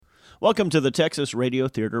Welcome to the Texas Radio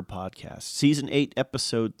Theater Podcast, Season 8,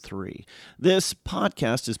 Episode 3. This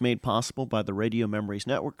podcast is made possible by the Radio Memories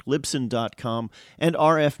Network, Libsyn.com, and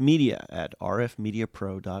RF Media at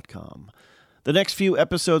rfmediapro.com. The next few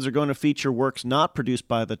episodes are going to feature works not produced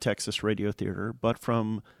by the Texas Radio Theater, but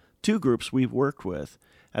from two groups we've worked with.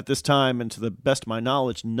 At this time, and to the best of my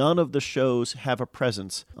knowledge, none of the shows have a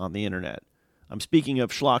presence on the internet. I'm speaking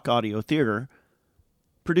of Schlock Audio Theater,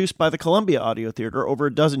 produced by the Columbia Audio Theater over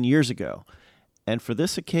a dozen years ago. And for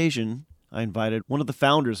this occasion, I invited one of the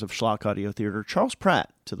founders of Schlock Audio Theater, Charles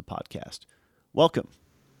Pratt, to the podcast. Welcome.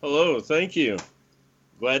 Hello, thank you.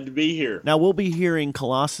 Glad to be here. Now, we'll be hearing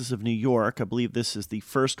Colossus of New York. I believe this is the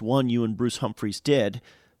first one you and Bruce Humphreys did.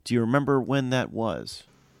 Do you remember when that was?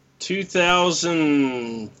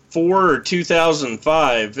 2004 or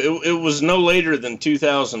 2005. It was no later than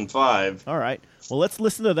 2005. All right. Well, let's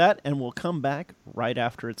listen to that, and we'll come back right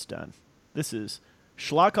after it's done. This is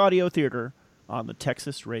Schlock Audio Theater on the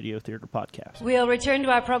Texas Radio Theater Podcast. We'll return to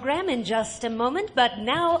our program in just a moment, but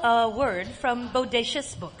now a word from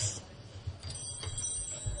Bodacious Books.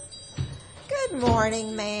 Good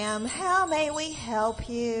morning, ma'am. How may we help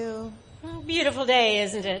you? Beautiful day,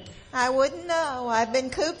 isn't it? I wouldn't know. I've been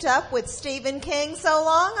cooped up with Stephen King so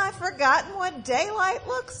long I've forgotten what daylight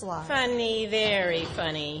looks like. Funny, very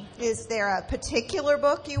funny. Is there a particular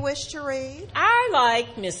book you wish to read? I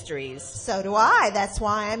like mysteries. So do I. That's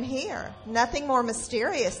why I'm here. Nothing more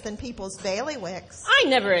mysterious than people's bailiwicks. I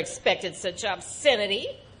never expected such obscenity.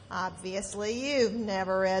 Obviously, you've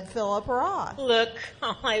never read Philip Roth. Look,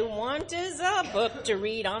 all I want is a book to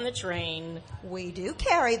read on the train. We do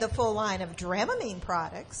carry the full line of Dramamine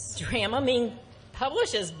products. Dramamine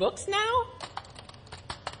publishes books now?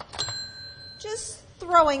 Just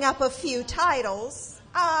throwing up a few titles.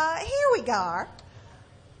 Here we go.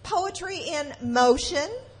 Poetry in Motion,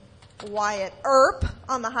 Wyatt Earp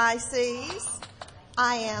on the High Seas,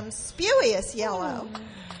 I Am Spuious Yellow,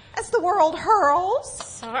 As the World Hurls.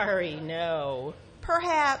 Sorry, no.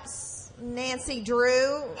 Perhaps Nancy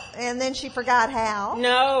Drew, and then she forgot how.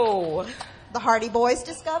 No. The Hardy Boys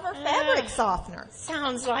discover fabric softener.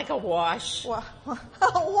 Sounds like a wash. A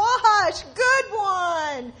wash. Good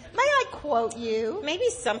one. May I quote you? Maybe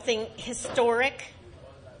something historic.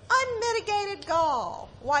 Unmitigated gall.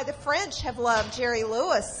 Why the French have loved Jerry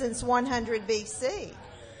Lewis since 100 BC.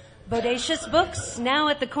 Bodacious Books, now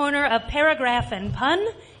at the corner of Paragraph and Pun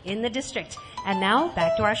in the district. And now,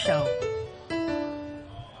 back to our show.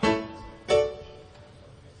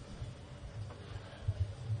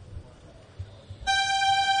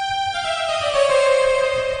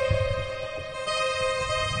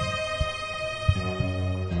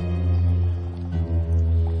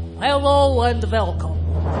 Hello and welcome.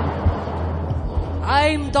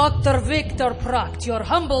 I'm Dr. Victor Pratt, your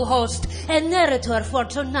humble host and narrator for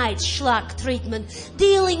tonight's schlock treatment,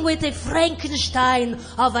 dealing with a Frankenstein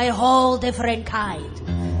of a whole different kind.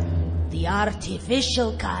 The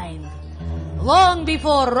artificial kind. Long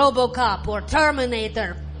before RoboCop or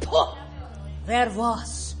Terminator, there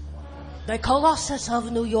was the Colossus of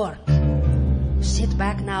New York. Sit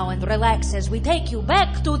back now and relax as we take you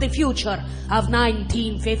back to the future of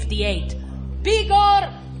 1958. Bigor,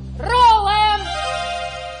 Roland!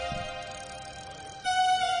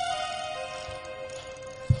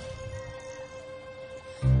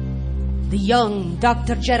 The young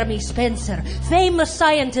Dr. Jeremy Spencer, famous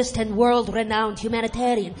scientist and world-renowned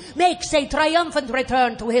humanitarian, makes a triumphant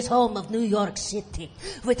return to his home of New York City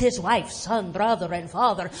with his wife, son, brother, and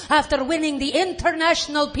father after winning the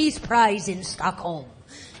International Peace Prize in Stockholm.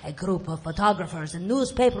 A group of photographers and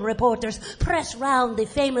newspaper reporters press round the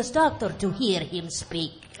famous doctor to hear him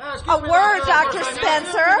speak. A word, Dr.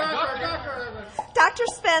 Spencer. Dr.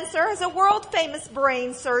 Spencer, as a world-famous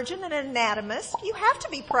brain surgeon and anatomist, you have to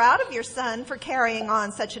be proud of your son for carrying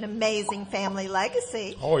on such an amazing family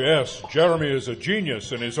legacy. Oh, yes. Jeremy is a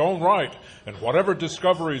genius in his own right, and whatever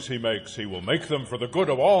discoveries he makes, he will make them for the good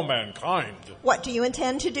of all mankind. What do you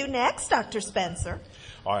intend to do next, Dr. Spencer?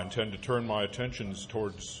 I intend to turn my attentions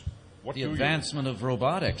towards... the advancement of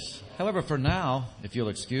robotics. However, for now, if you'll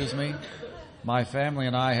excuse me, my family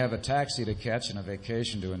and I have a taxi to catch and a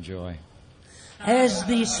vacation to enjoy. As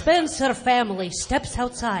the Spencer family steps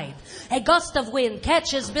outside, a gust of wind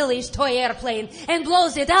catches Billy's toy airplane and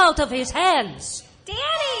blows it out of his hands. Daddy,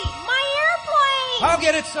 my airplane! I'll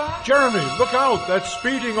get it, son. Jeremy, look out! That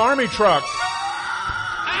speeding army truck!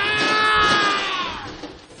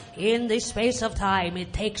 In the space of time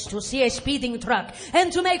it takes to see a speeding truck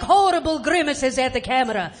and to make horrible grimaces at the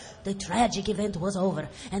camera, the tragic event was over,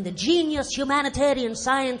 and the genius humanitarian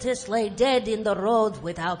scientist lay dead in the road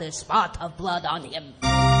without a spot of blood on him.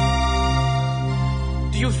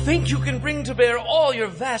 Do You think you can bring to bear all your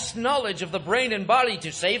vast knowledge of the brain and body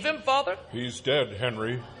to save him, Father? He's dead,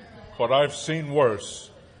 Henry, but I've seen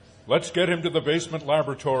worse. Let's get him to the basement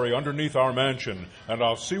laboratory underneath our mansion, and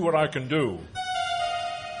I'll see what I can do.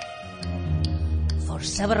 For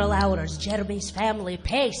several hours, Jeremy's family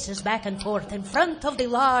paces back and forth in front of the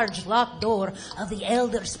large locked door of the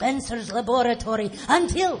Elder Spencer's laboratory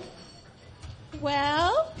until...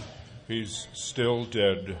 Well? He's still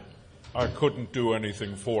dead. I couldn't do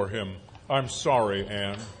anything for him. I'm sorry,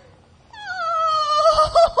 Anne.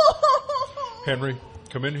 Henry,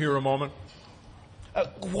 come in here a moment.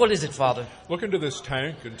 What is it, Father? Look into this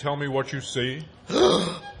tank and tell me what you see.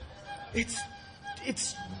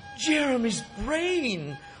 It's Jeremy's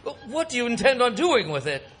brain. What do you intend on doing with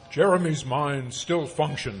it? Jeremy's mind still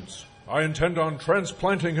functions. I intend on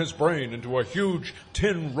transplanting his brain into a huge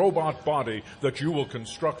tin robot body that you will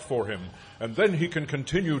construct for him, and then he can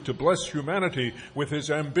continue to bless humanity with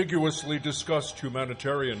his ambiguously discussed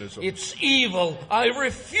humanitarianism. It's evil. I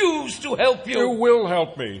refuse to help you. You will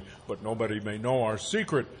help me, but nobody may know our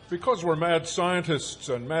secret, because we're mad scientists,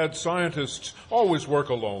 and mad scientists always work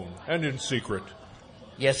alone and in secret.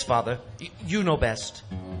 Yes, Father. You know best.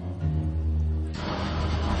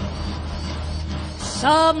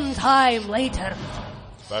 Sometime later.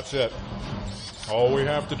 That's it. All we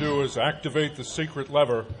have to do is activate the secret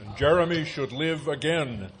lever, and Jeremy should live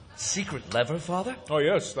again. Secret lever, Father? Oh,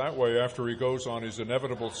 yes. That way, after he goes on his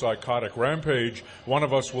inevitable psychotic rampage, one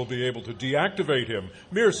of us will be able to deactivate him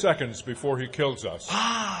mere seconds before he kills us.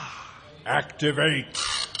 Activate!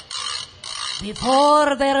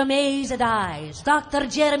 Before their amazed eyes, Dr.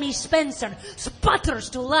 Jeremy Spencer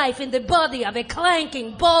sputters to life in the body of a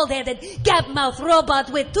clanking, bald-headed, gap-mouthed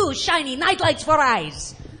robot with 2 shiny nightlights for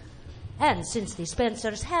eyes. And since the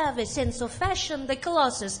Spencers have a sense of fashion, the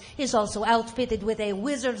Colossus is also outfitted with a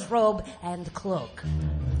wizard's robe and cloak.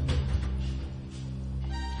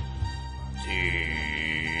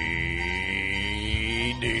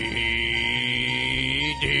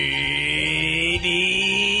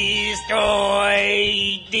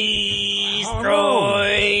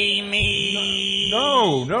 Destroy me.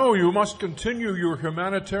 No, you must continue your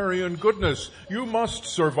humanitarian goodness. You must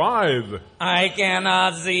survive. I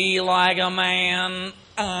cannot see like a man.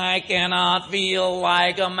 I cannot feel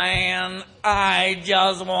like a man. I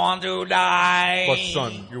just want to die. But,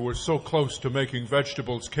 son, you were so close to making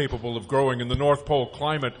vegetables capable of growing in the North Pole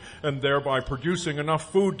climate and thereby producing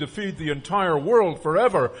enough food to feed the entire world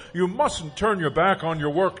forever. You mustn't turn your back on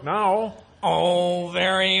your work now. Oh,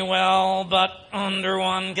 very well, but under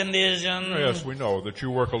one condition. Yes, we know that you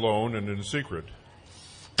work alone and in secret.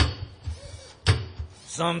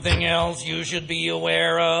 Something else you should be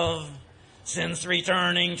aware of. Since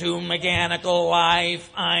returning to mechanical life,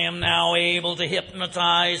 I am now able to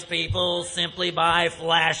hypnotize people simply by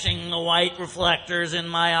flashing the white reflectors in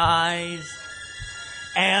my eyes.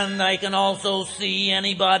 And I can also see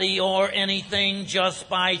anybody or anything just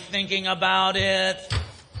by thinking about it.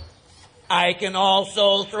 I can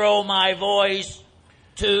also throw my voice,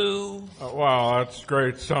 too. Wow, that's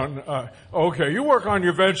great, son. Okay, you work on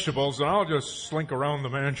your vegetables, and I'll just slink around the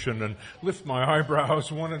mansion and lift my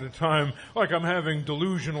eyebrows one at a time like I'm having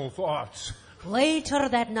delusional thoughts. Later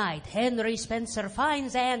that night, Henry Spencer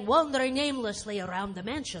finds Anne wandering aimlessly around the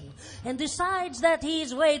mansion and decides that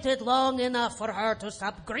he's waited long enough for her to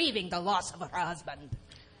stop grieving the loss of her husband.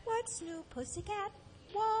 What's new, pussycat?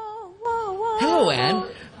 Whoa, whoa, whoa. Hello, Anne.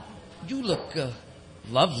 You look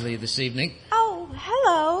lovely this evening. Oh,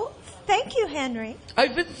 hello. Thank you, Henry.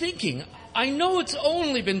 I've been thinking. I know it's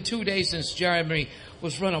only been 2 days since Jeremy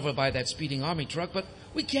was run over by that speeding army truck, but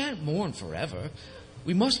we can't mourn forever.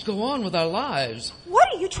 We must go on with our lives. What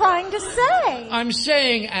are you trying to say? I'm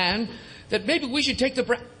saying, Anne, that maybe we should take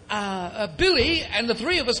Billy and the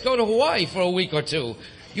 3 of us go to Hawaii for a week or 2.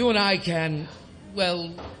 You and I can,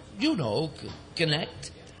 well, you know, connect.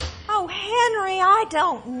 Oh, Henry, I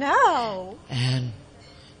don't know.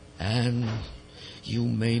 Anne, you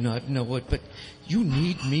may not know it, but you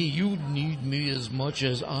need me. You need me as much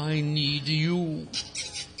as I need you.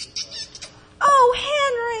 Oh,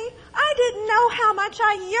 Henry, I didn't know how much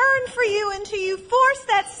I yearned for you until you forced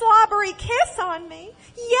that slobbery kiss on me.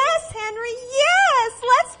 Yes, Henry, yes,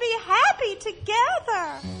 let's be happy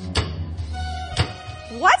together.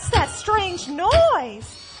 What's that strange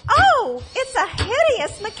noise? Oh, it's a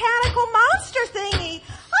hideous mechanical monster thingy.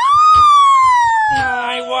 Ah!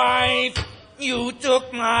 My wife! You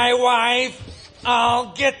took my wife!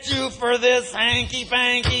 I'll get you for this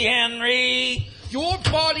hanky-panky, Henry! Your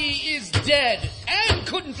body is dead. Anne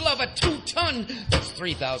couldn't love a 2-ton, that's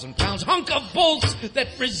 3,000 pounds, hunk of bolts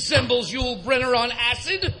that resembles Yul Brynner on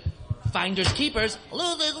acid. Finders keepers,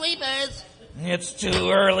 losers weepers. It's too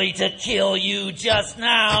early to kill you just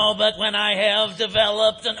now, but when I have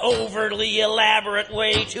developed an overly elaborate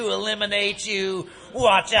way to eliminate you,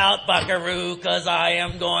 watch out, buckaroo, 'cause I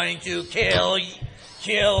am going to kill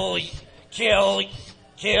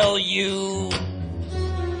you.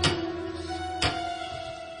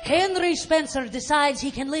 Henry Spencer decides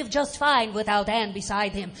he can live just fine without Anne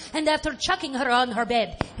beside him, and after chucking her on her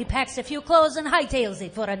bed, he packs a few clothes and hightails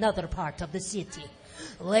it for another part of the city.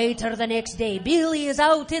 Later the next day, Billy is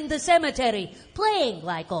out in the cemetery, playing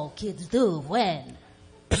like all kids do when...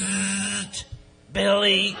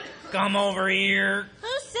 Billy, come over here.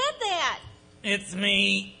 Who said that? It's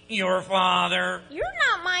me, your father. You're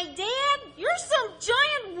not my dad. You're some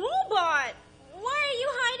giant robot. Why are you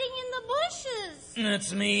hiding in the bushes?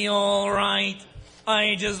 It's me, all right.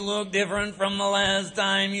 I just look different from the last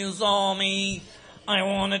time you saw me. I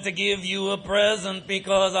wanted to give you a present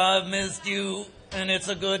because I've missed you, and it's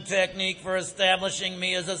a good technique for establishing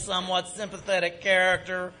me as a somewhat sympathetic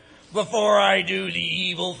character before I do the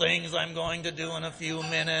evil things I'm going to do in a few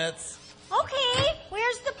minutes. Okay,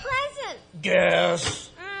 where's the present? Guess.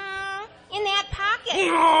 In that pocket.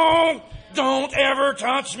 No! Don't ever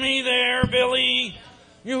touch me there, Billy.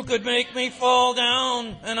 You could make me fall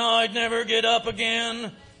down, and I'd never get up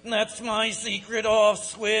again. That's my secret off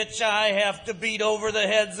switch. I have to beat over the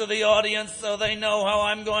heads of the audience so they know how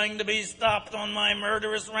I'm going to be stopped on my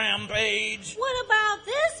murderous rampage. What about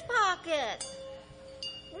this pocket?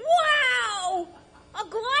 Wow! A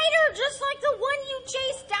glider just like the one you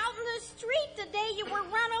chased out in the street the day you were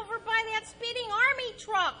run over by that speeding army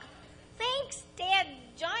truck. Thanks, Dad,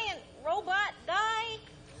 giant robot guy.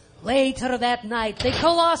 Later that night, the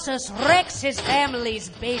Colossus wrecks his family's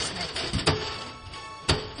basement.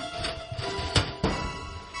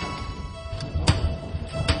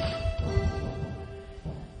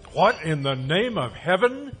 What in the name of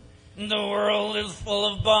heaven? The world is full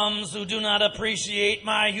of bums who do not appreciate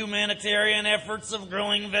my humanitarian efforts of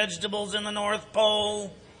growing vegetables in the North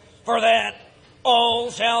Pole. For that,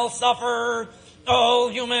 all shall suffer. All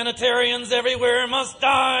humanitarians everywhere must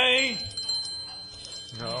die.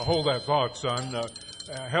 Hold that thought, son.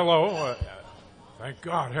 Hello. Thank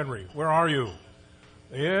God, Henry. Where are you?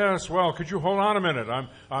 Yes, well, could you hold on a minute?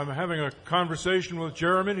 I'm having a conversation with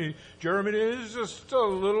Jeremy. Jeremy is just a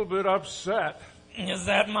little bit upset. Is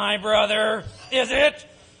that my brother? Is it?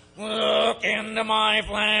 Look into my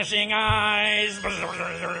flashing eyes.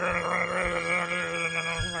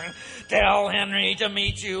 Tell Henry to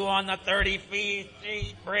meet you on the 35th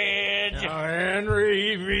Street Bridge. Now,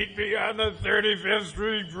 Henry, meet me on the 35th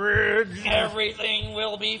Street Bridge. Everything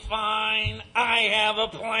will be fine. I have a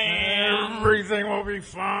plan. Everything will be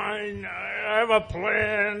fine. I have a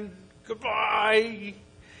plan. Goodbye.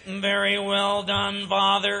 Very well done,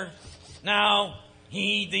 Father. Now,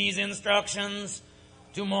 heed these instructions.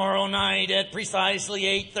 Tomorrow night at precisely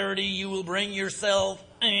 8:30, you will bring yourself,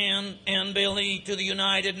 Anne, and Billy to the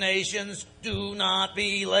United Nations. Do not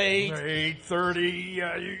be late. 8:30,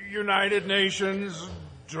 United Nations.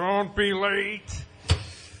 Don't be late.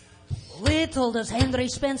 Little does Henry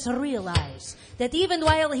Spencer realize that even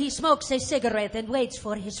while he smokes a cigarette and waits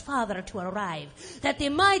for his father to arrive, that the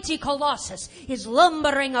mighty Colossus is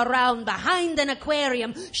lumbering around behind an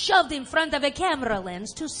aquarium shoved in front of a camera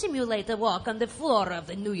lens to simulate a walk on the floor of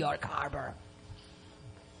the New York harbor.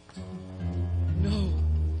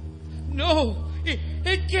 No,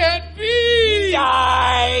 it can't be!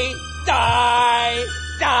 Die! Die!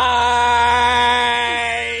 Die!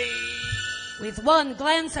 With one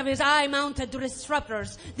glance of his eye-mounted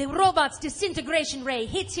disruptors, the robot's disintegration ray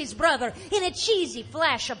hits his brother in a cheesy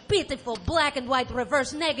flash of pitiful black and white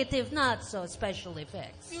reverse negative, not so special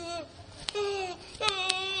effects.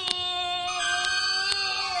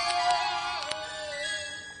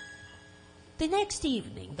 The next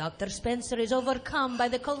evening, Dr. Spencer is overcome by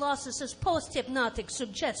the Colossus's post-hypnotic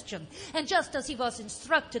suggestion, and just as he was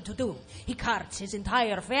instructed to do, he carts his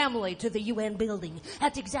entire family to the UN building.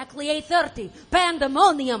 At exactly 8:30,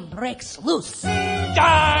 pandemonium breaks loose.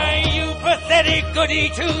 Die, you pathetic goody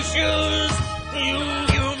two-shoes! You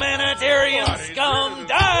humanitarian scum,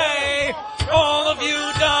 die! All of you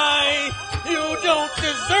die! You don't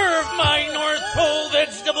deserve my North Pole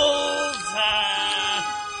vegetables!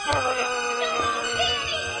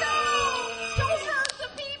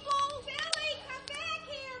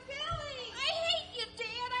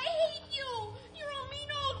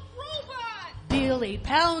 Billy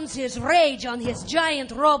pounds his rage on his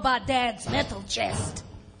giant robot dad's metal chest.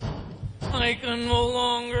 I can no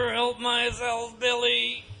longer help myself,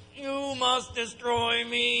 Billy. You must destroy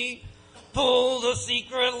me. Pull the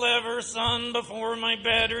secret lever, son, before my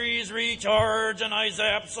batteries recharge and I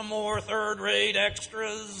zap some more third-rate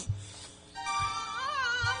extras. I'm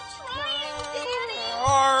trying, Daddy.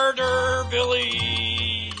 Harder,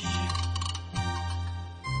 Billy.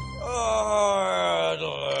 Harder.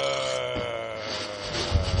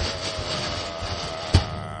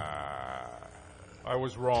 I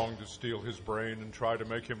was wrong to steal his brain and try to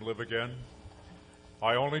make him live again.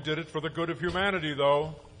 I only did it for the good of humanity,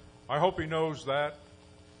 though. I hope he knows that,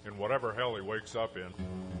 in whatever hell he wakes up in.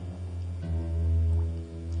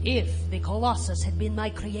 If the Colossus had been my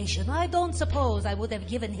creation, I don't suppose I would have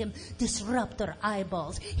given him disruptor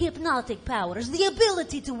eyeballs, hypnotic powers, the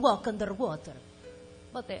ability to walk underwater.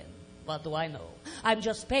 But then, what do I know? I'm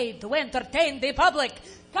just paid to entertain the public.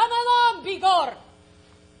 Come along, Bigor!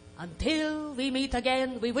 Until we meet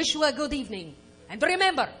again, we wish you a good evening. And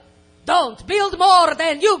remember, don't build more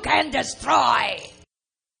than you can destroy!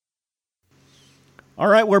 All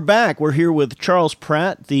right, we're back. We're here with Charles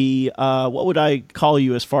Pratt, the, what would I call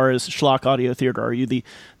you as far as Schlock Audio Theater? Are you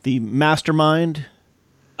the mastermind?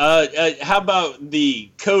 How about the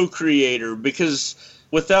co-creator? Because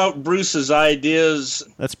without Bruce's ideas...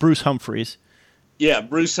 That's Bruce Humphreys. Yeah,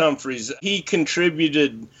 Bruce Humphreys. He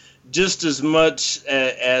contributed just as much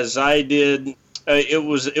as I did. It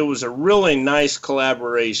was a really nice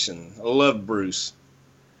collaboration. I love Bruce.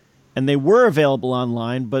 And they were available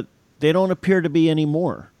online, but they don't appear to be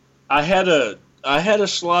anymore. I had a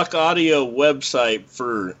Schlock Audio website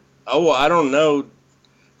for, I don't know,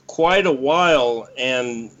 quite a while,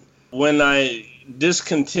 and when I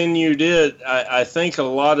discontinued it, I think a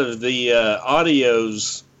lot of the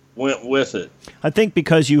audios went with it. I think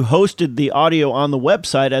because you hosted the audio on the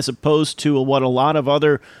website as opposed to what a lot of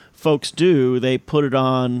other folks do. They put it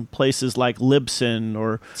on places like Libsyn,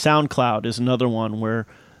 or SoundCloud is another one where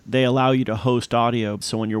they allow you to host audio.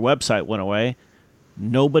 So when your website went away,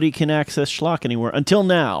 nobody can access Schlock anywhere until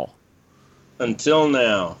now. Until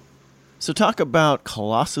now. So talk about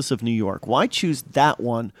Colossus of New York. Why choose that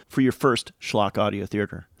one for your first Schlock Audio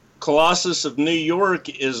Theater? Colossus of New York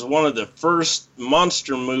is one of the first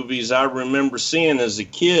monster movies I remember seeing as a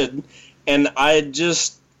kid, and I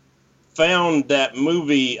just found that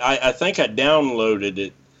movie. I think I downloaded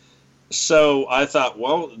it. So I thought,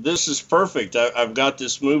 well, this is perfect. I've got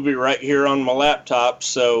this movie right here on my laptop,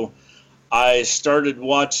 so I started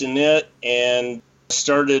watching it and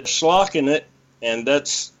started schlocking it, and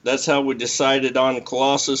that's how we decided on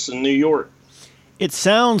Colossus in New York. It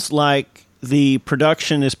sounds like the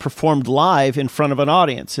production is performed live in front of an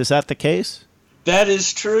audience. Is that the case? That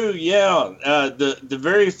is true, yeah. The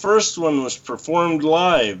very first one was performed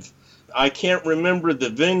live. I can't remember the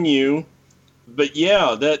venue, but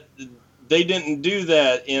yeah, that they didn't do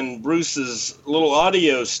that in Bruce's little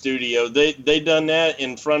audio studio. They done that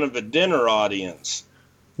in front of a dinner audience.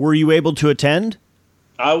 Were you able to attend?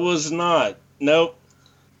 I was not. Nope.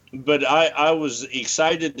 But I was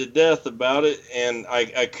excited to death about it, and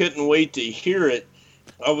I couldn't wait to hear it.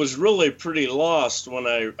 I was really pretty lost when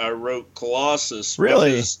I wrote Colossus.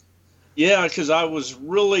 Really? Because I was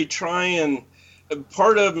really trying.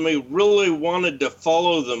 Part of me really wanted to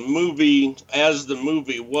follow the movie as the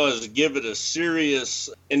movie was, give it a serious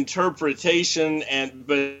interpretation,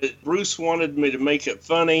 but Bruce wanted me to make it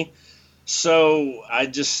funny. So I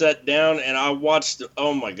just sat down and I watched,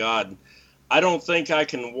 oh my God, I don't think I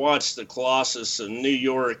can watch the Colossus of New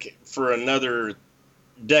York for another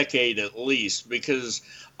decade at least, because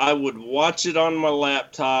I would watch it on my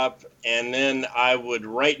laptop and then I would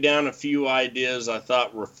write down a few ideas I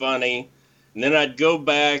thought were funny. And then I'd go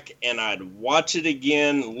back and I'd watch it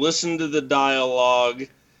again, listen to the dialogue.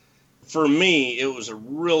 For me, it was a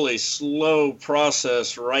really slow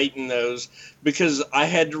process writing those, because I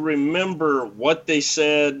had to remember what they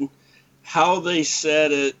said, how they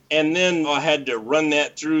said it, and then I had to run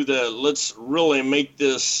that through the let's really make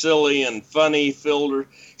this silly and funny filter.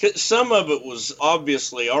 'Cause some of it was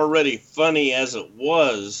obviously already funny as it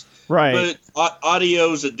was. Right. But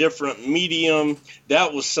audio's a different medium.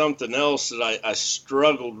 That was something else that I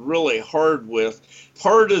struggled really hard with.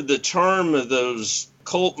 Part of the charm of those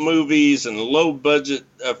cult movies and low-budget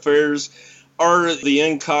affairs are the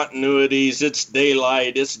incontinuities. It's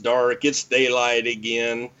daylight, it's dark, it's daylight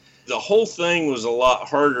again. The whole thing was a lot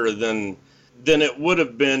harder than it would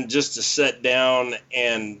have been just to sit down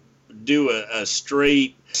and do a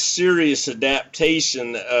straight, serious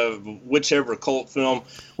adaptation of whichever cult film.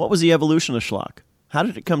 What was the evolution of Schlock? How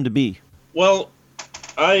did it come to be? Well,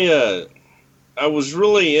 I was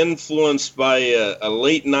really influenced by a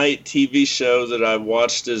late-night TV show that I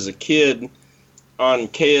watched as a kid on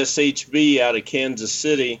KSHB out of Kansas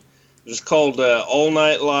City. It was called All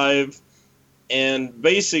Night Live, And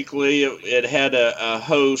basically, it had a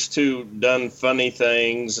host who done funny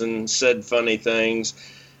things and said funny things.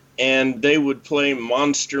 And they would play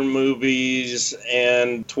monster movies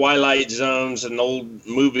and Twilight Zones and old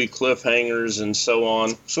movie cliffhangers and so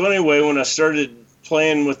on. So anyway, when I started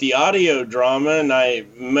playing with the audio drama and I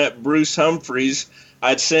met Bruce Humphreys,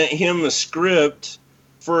 I'd sent him a script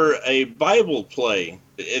for a Bible play.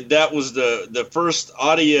 That was the first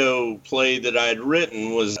audio play that I'd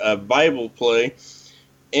written, was a Bible play.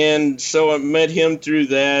 And so I met him through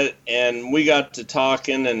that, and we got to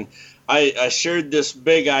talking, and I shared this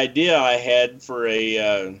big idea I had for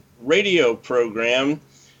a radio program,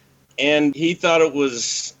 and he thought it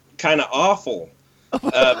was kind of awful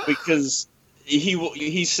because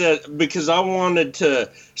he said, because I wanted to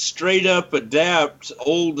straight up adapt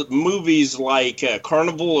old movies like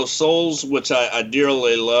Carnival of Souls, which I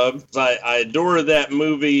dearly love. I adore that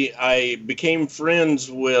movie. I became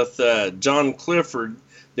friends with John Clifford,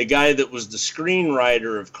 the guy that was the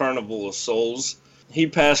screenwriter of Carnival of Souls. He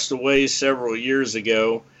passed away several years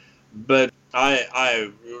ago, but I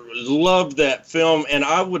love that film, and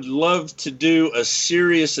I would love to do a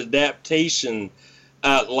serious adaptation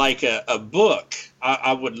like a book.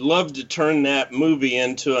 I would love to turn that movie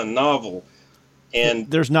into a novel. And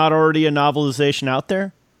there's not already a novelization out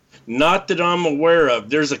there? Not that I'm aware of.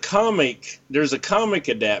 There's a comic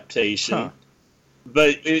adaptation,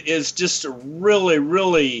 but it's just a really,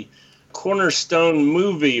 really cornerstone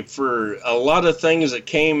movie for a lot of things that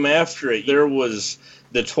came after it. There was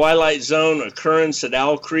the Twilight Zone occurrence at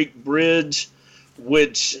Owl Creek Bridge,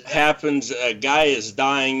 which happens, a guy is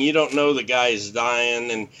dying, you don't know the guy is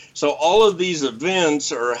dying, and so all of these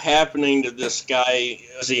events are happening to this guy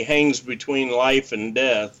as he hangs between life and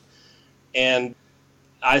death. And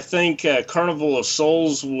I think Carnival of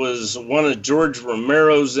Souls was one of George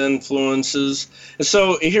Romero's influences. And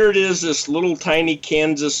so here it is, this little tiny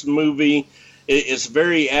Kansas movie. It's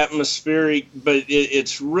very atmospheric, but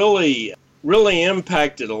it's really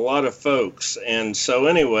impacted a lot of folks. And so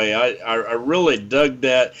anyway, I really dug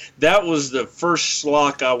that. That was the first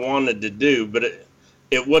schlock I wanted to do, but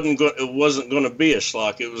it wasn't going to be a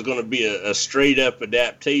schlock. It was going to be a straight up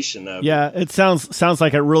adaptation of it. Yeah, it sounds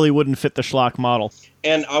like it really wouldn't fit the schlock model.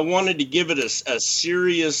 And I wanted to give it a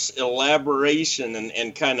serious elaboration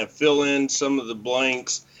and kind of fill in some of the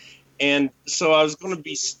blanks. And so I was going to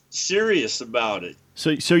be serious about it.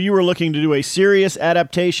 So you were looking to do a serious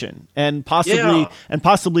adaptation and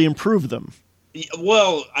possibly improve them.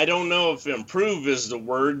 Well, I don't know if improve is the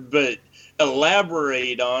word, but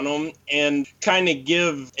elaborate on them and kind of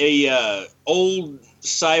give a old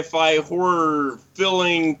sci-fi horror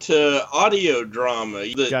feeling to audio drama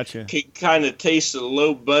that Gotcha. Kind of tastes of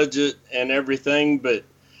low budget and everything. But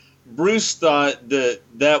Bruce thought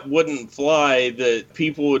that wouldn't fly, that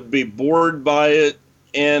people would be bored by it.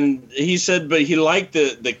 And he said, but he liked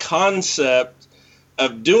the concept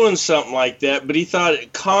of doing something like that, but he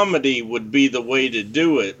thought comedy would be the way to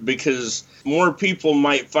do it because more people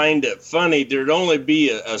might find it funny. There'd only be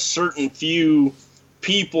a certain few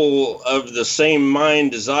people of the same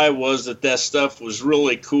mind as I was that stuff was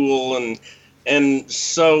really cool. And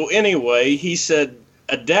so anyway, he said,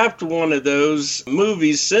 adapt one of those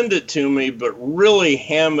movies, send it to me, but really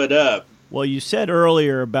ham it up. Well, you said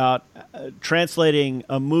earlier about translating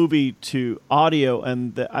a movie to audio,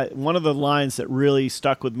 and one of the lines that really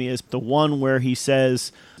stuck with me is the one where he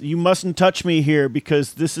says, "You mustn't touch me here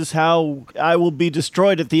because this is how I will be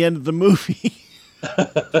destroyed at the end of the movie."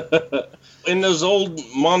 In those old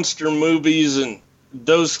monster movies and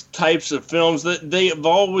those types of films, they have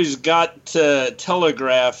always got to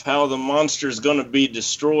telegraph how the monster is going to be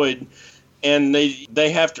destroyed. And they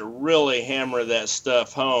have to really hammer that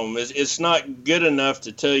stuff home. It's not good enough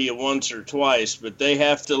to tell you once or twice, but they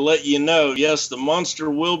have to let you know, yes, the monster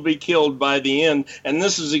will be killed by the end, and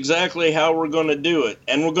this is exactly how we're going to do it.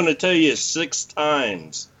 And we're going to tell you 6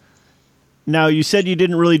 times. Now, you said you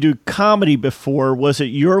didn't really do comedy before. Was it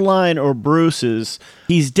your line or Bruce's?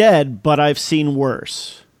 He's dead, but I've seen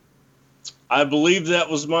worse. I believe that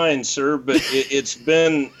was mine, sir, but it's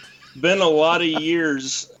been a lot of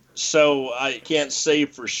years, so I can't say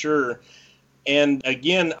for sure. And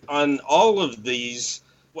again, on all of these,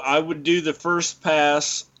 I would do the first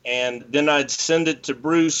pass, and then I'd send it to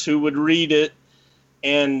Bruce, who would read it.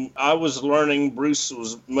 And I was learning. Bruce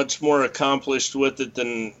was much more accomplished with it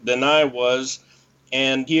than I was.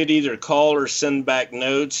 And he'd either call or send back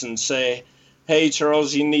notes and say, hey,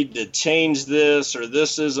 Charles, you need to change this, or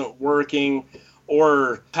this isn't working.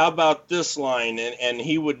 Or how about this line? And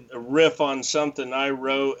he would riff on something I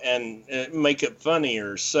wrote and make it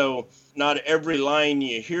funnier. So not every line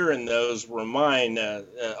you hear in those were mine.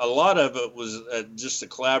 A lot of it was just a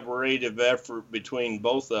collaborative effort between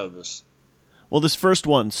both of us. Well, this first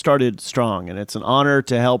one started strong, and it's an honor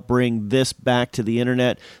to help bring this back to the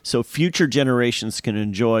internet so future generations can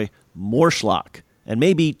enjoy more schlock and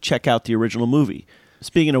maybe check out the original movie.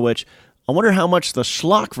 Speaking of which, I wonder how much the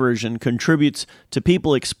schlock version contributes to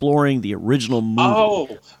people exploring the original movie.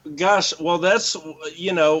 Oh, gosh. Well, that's,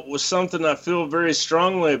 was something I feel very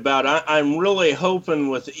strongly about. I'm really hoping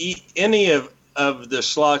with any of the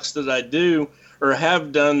schlocks that I do or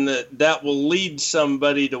have done that will lead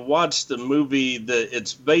somebody to watch the movie that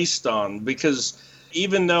it's based on. Because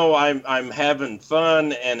even though I'm having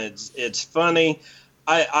fun and it's funny,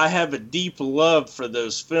 I have a deep love for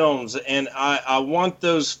those films, and I want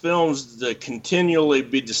those films to continually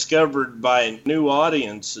be discovered by new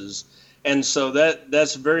audiences. And so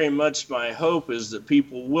that's very much my hope, is that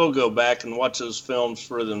people will go back and watch those films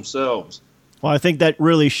for themselves. Well, I think that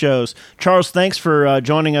really shows. Charles, thanks for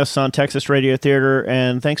joining us on Texas Radio Theater,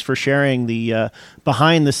 and thanks for sharing the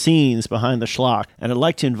behind the scenes behind the schlock. And I'd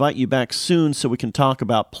like to invite you back soon so we can talk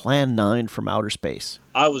about Plan 9 from Outer Space.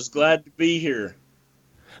 I was glad to be here.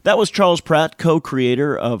 That was Charles Pratt,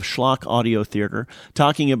 co-creator of Schlock Audio Theater,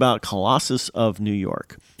 talking about Colossus of New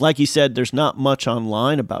York. Like he said, there's not much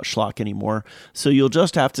online about schlock anymore, so you'll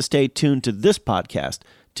just have to stay tuned to this podcast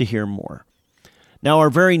to hear more. Now, our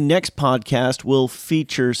very next podcast will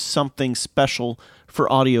feature something special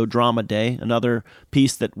for Audio Drama Day, another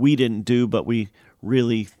piece that we didn't do, but we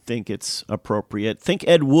really think it's appropriate. Think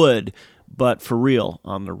Ed Wood, but for real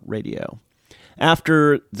on the radio.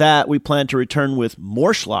 After that, we plan to return with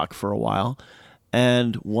more schlock for a while.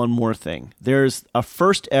 And one more thing. There's a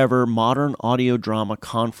first ever modern audio drama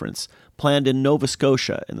conference planned in Nova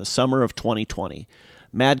Scotia in the summer of 2020.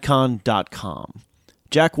 Madcon.com.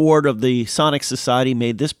 Jack Ward of the Sonic Society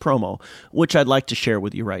made this promo, which I'd like to share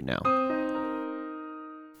with you right now.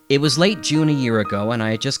 It was late June a year ago, and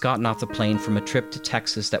I had just gotten off the plane from a trip to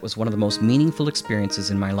Texas that was one of the most meaningful experiences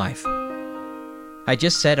in my life. I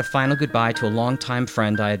just said a final goodbye to a longtime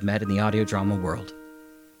friend I had met in the audio drama world,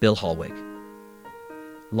 Bill Hallwig.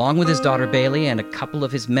 Along with his daughter Bailey and a couple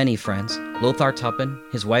of his many friends, Lothar Tuppen,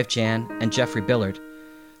 his wife Jan, and Jeffrey Billard,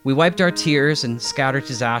 we wiped our tears and scattered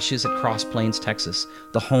his ashes at Cross Plains, Texas,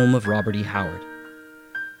 the home of Robert E. Howard.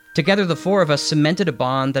 Together, the four of us cemented a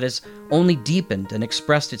bond that has only deepened and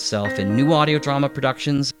expressed itself in new audio drama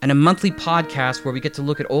productions and a monthly podcast where we get to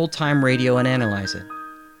look at old-time radio and analyze it.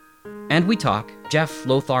 And we talk, Jeff,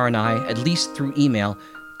 Lothar, and I, at least through email,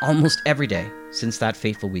 almost every day since that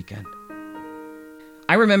fateful weekend.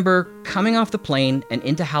 I remember coming off the plane and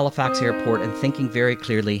into Halifax Airport and thinking very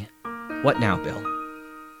clearly, what now, Bill?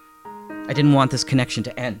 I didn't want this connection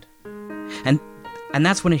to end. And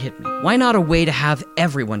that's when it hit me. Why not a way to have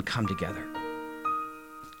everyone come together?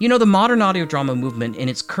 You know, the modern audio drama movement in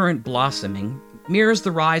its current blossoming mirrors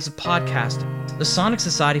the rise of podcasting. The Sonic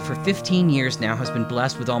Society for 15 years now has been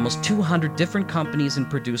blessed with almost 200 different companies and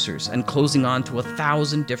producers, and closing on to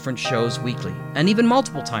 1,000 different shows weekly, and even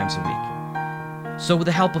multiple times a week. So with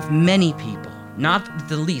the help of many people, not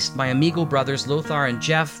the least my amigo brothers Lothar and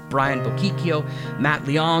Jeff, Brian Bokikio, Matt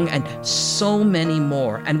Leong, and so many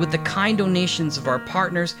more, and with the kind donations of our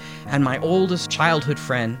partners and my oldest childhood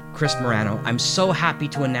friend, Chris Morano, I'm so happy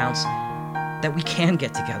to announce that we can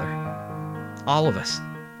get together. All of us.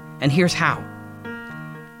 And here's how.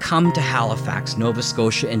 Come to Halifax, Nova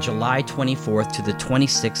Scotia in July 24th to the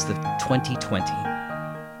 26th of 2020.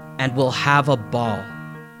 And we'll have a ball.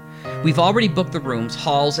 We've already booked the rooms,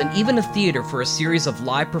 halls, and even a theater for a series of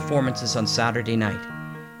live performances on Saturday night.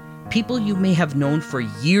 People you may have known for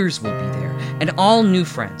years will be there, and all new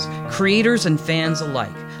friends, creators and fans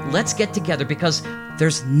alike. Let's get together because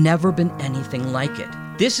there's never been anything like it.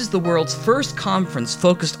 This is the world's first conference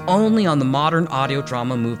focused only on the modern audio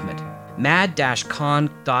drama movement. mad-con.com.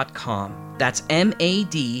 That's mad-con.com.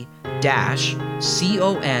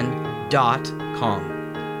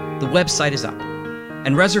 The website is up,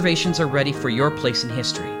 and reservations are ready for your place in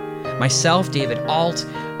history. Myself, David Alt,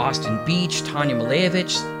 Austin Beach, Tanya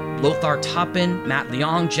Malevich, Lothar Tuppen, Matt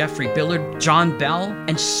Leong, Jeffrey Billard, John Bell,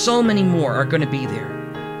 and so many more are going to be there.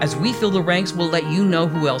 As we fill the ranks, we'll let you know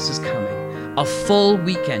who else is coming. A full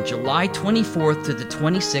weekend, July 24th to the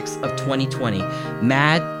 26th of 2020.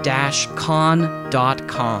 mad-con.com.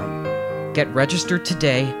 Get registered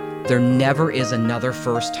today. There never is another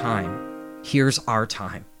first time. Here's our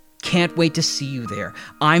time. Can't wait to see you there.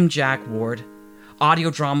 I'm Jack Ward.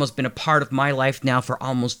 Audio drama's been a part of my life now for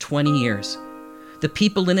almost 20 years. The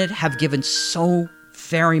people in it have given so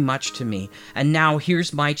very much to me, and now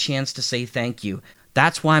here's my chance to say thank you.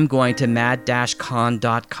 That's why I'm going to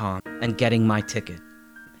mad-con.com and getting my ticket.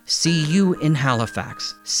 See you in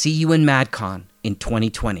Halifax. See you in MadCon in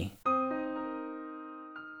 2020.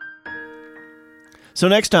 So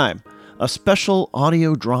next time, a special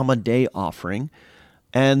audio drama day offering,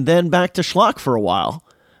 and then back to schlock for a while.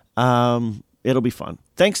 It'll be fun.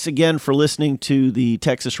 Thanks again for listening to the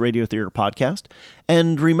Texas Radio Theater Podcast,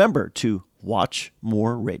 and remember to watch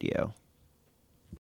more radio.